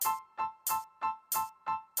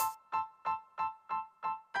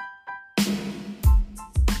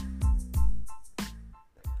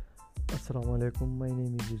السلام علیکم. my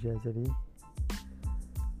name is Ijaz Ali.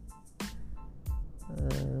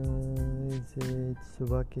 اسے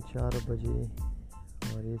صبح کے 4 بجے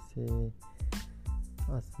اور اسے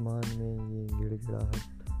آسمان میں یہ گڑ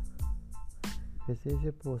گڑاہٹ. ویسے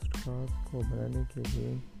اسے پوسٹ کاسٹ کو بنانے کے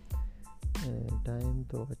لیے ٹائم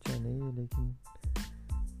تو اچھا نہیں ہے، لیکن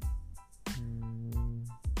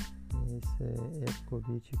اس ایپ کو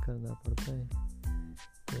بھی چیک کرنا پڑتا ہے.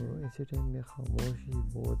 تو اسی ٹائم میں خاموشی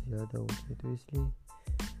بہت زیادہ ہوتی ہے، تو اس لیے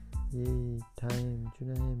یہ ٹائم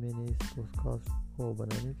چنا ہے میں نے اس پوڈ کاسٹ کو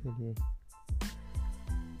بنانے کے لیے.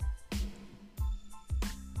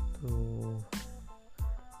 تو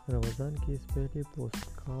رمضان کی اس پہلے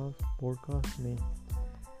پوڈ کاسٹ میں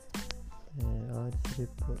آج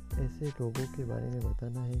صرف ایسے لوگوں کے بارے میں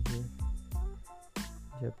بتانا ہے کہ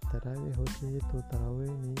جب تراویح ہوتی ہے تو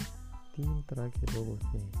تراویح میں 3 طرح کے لوگ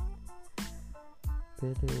ہوتے ہیں.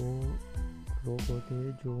 پہلے وہ لوگ ہوتے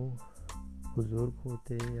ہیں جو بزرگ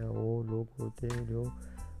ہوتے ہیں، یا وہ لوگ ہوتے ہیں جو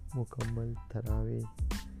مکمل تراویح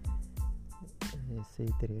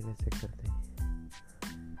صحیح طریقے سے کرتے ہیں.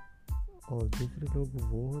 اور دوسرے لوگ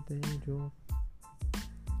وہ ہوتے ہیں جو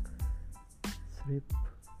صرف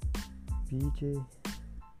پیچھے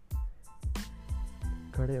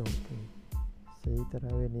کھڑے ہوتے ہیں، صحیح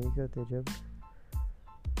تراویح نہیں کرتے. جب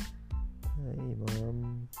امام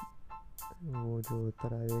وہ جو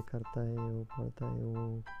تراویح کرتا ہے، وہ پڑھتا ہے،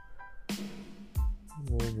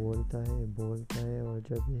 وہ بولتا ہے اور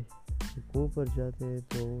جب یہ رکوع پر جاتے ہیں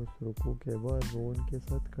تو اس رکوع کے بعد وہ ان کے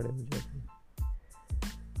ساتھ کھڑے ہو جاتے ہیں.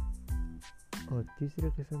 اور تیسرے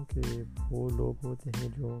قسم کے وہ لوگ ہوتے ہیں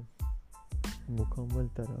جو مکمل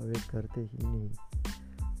تراویح کرتے ہی نہیں،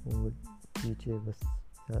 وہ پیچھے بس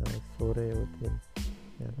سو رہے ہوتے ہیں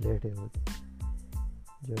یا لیٹے ہوتے ہیں.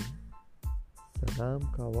 جب سلام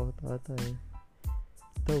کا وقت آتا ہے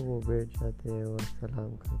تب وہ بیٹھ جاتے ہیں اور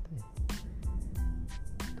سلام کرتے ہیں.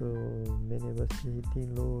 تو میں نے بس یہی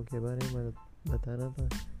 3 لوگوں کے بارے میں بتانا تھا،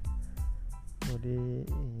 اور یہ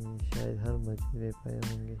شاید ہر مسجد میں پائے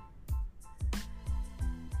ہوں گے.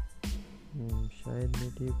 شاید میں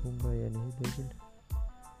ٹھیک ہوں گا یا نہیں، لیکن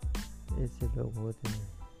ایسے لوگ ہوتے ہیں.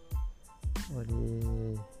 اور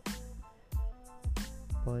یہ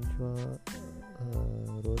 5واں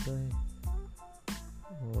روزہ ہے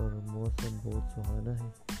اور موسم بہت سہانا ہے.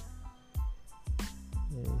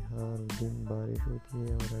 ہر دن بارش ہوتی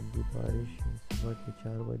ہے، اور اب بھی بارش صبح کے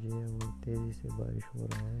 4 بجے ہے اور تیزی سے بارش ہو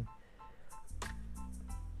رہا ہے.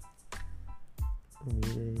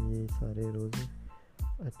 امید ہے یہ سارے روزے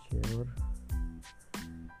اچھے اور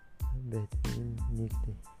بہترین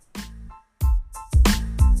نکلے.